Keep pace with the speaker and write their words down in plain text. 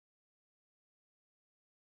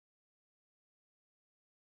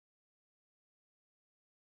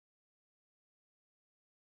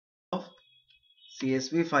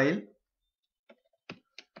CSV file.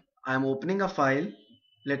 I am opening a file.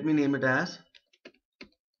 Let me name it as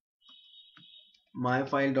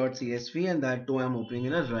myfile.csv, and that too I am opening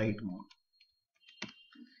in a write mode.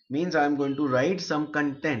 Means I am going to write some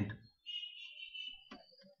content.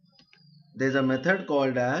 There is a method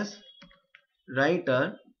called as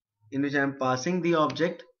writer in which I am passing the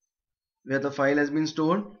object where the file has been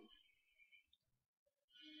stored.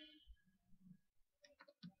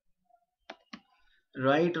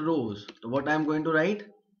 Write rows. So what I am going to write?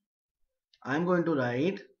 I am going to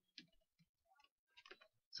write,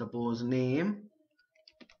 suppose, name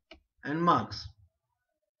and marks.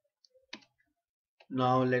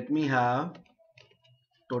 Now let me have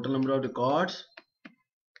total number of records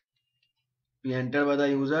be entered by the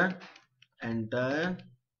user. Enter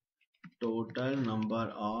total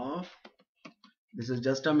number of, this is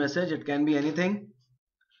just a message, it can be anything.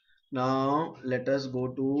 Now let us go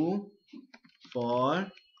to for,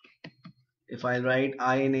 if I write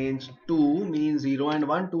I in range 2 means 0 and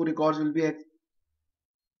 1, 2 records will be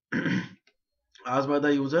asked by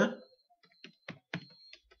the user.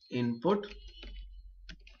 Input,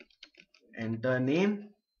 enter name,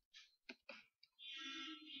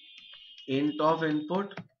 int of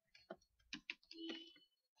input,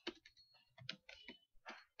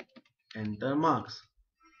 enter marks.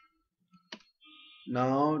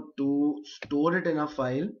 Now to store it in a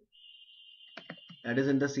file, that is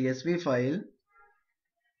in the CSV file,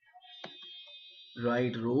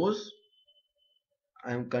 write rows.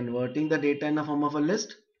 I am converting the data in the form of a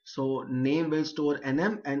list. So name will store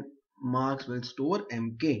nm and marks will store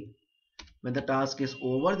mk. When the task is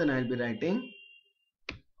over, then I will be writing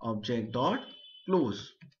object dot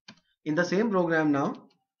close. In the same program now,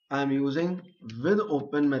 I am using with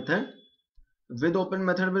open method. With open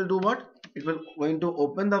method will do what? It will going to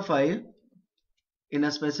open the file in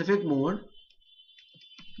a specific mode.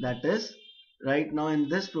 That is, right now in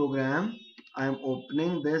this program, I am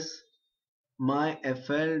opening this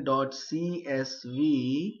myfl.csv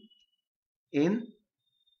in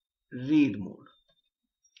read mode,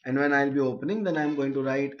 and when I will be opening, then I am going to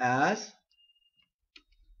write as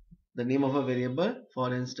the name of a variable,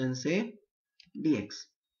 for instance say dx.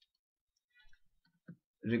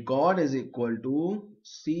 Record is equal to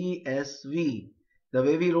CSV. The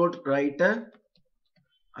way we wrote writer,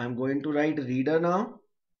 I am going to write reader now,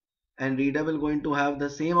 and reader will going to have the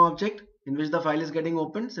same object in which the file is getting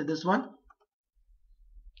opened, say this one.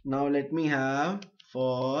 Now let me have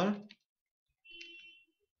for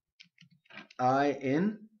I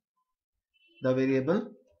in the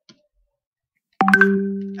variable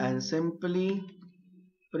and simply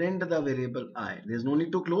print the variable I. There is no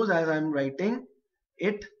need to close as I am writing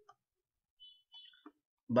it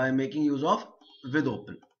by making use of with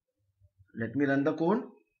open. Let me run the code,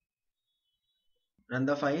 run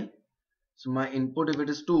the file. So my input, if it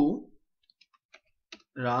is 2,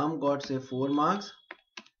 Ram got say 4 marks,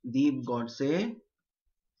 Deep got say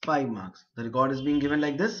 5 marks. The record is being given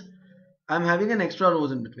like this. I am having an extra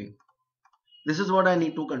rows in between. This is what I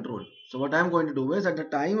need to control. So what I am going to do is, at the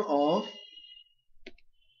time of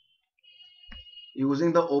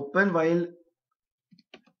using the open while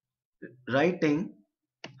writing,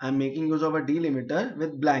 I am making use of a delimiter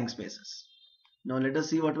with blank spaces. Now let us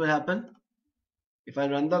see what will happen. If I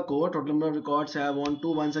run the code, total number of records I want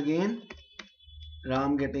 2 once again.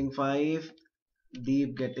 Ram getting 5,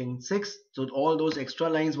 Deep getting 6. So all those extra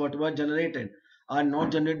lines what were generated are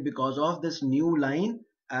not generated because of this new line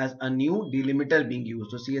as a new delimiter being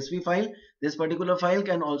used. So CSV file, this particular file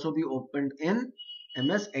can also be opened in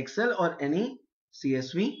MS Excel or any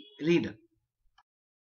CSV reader.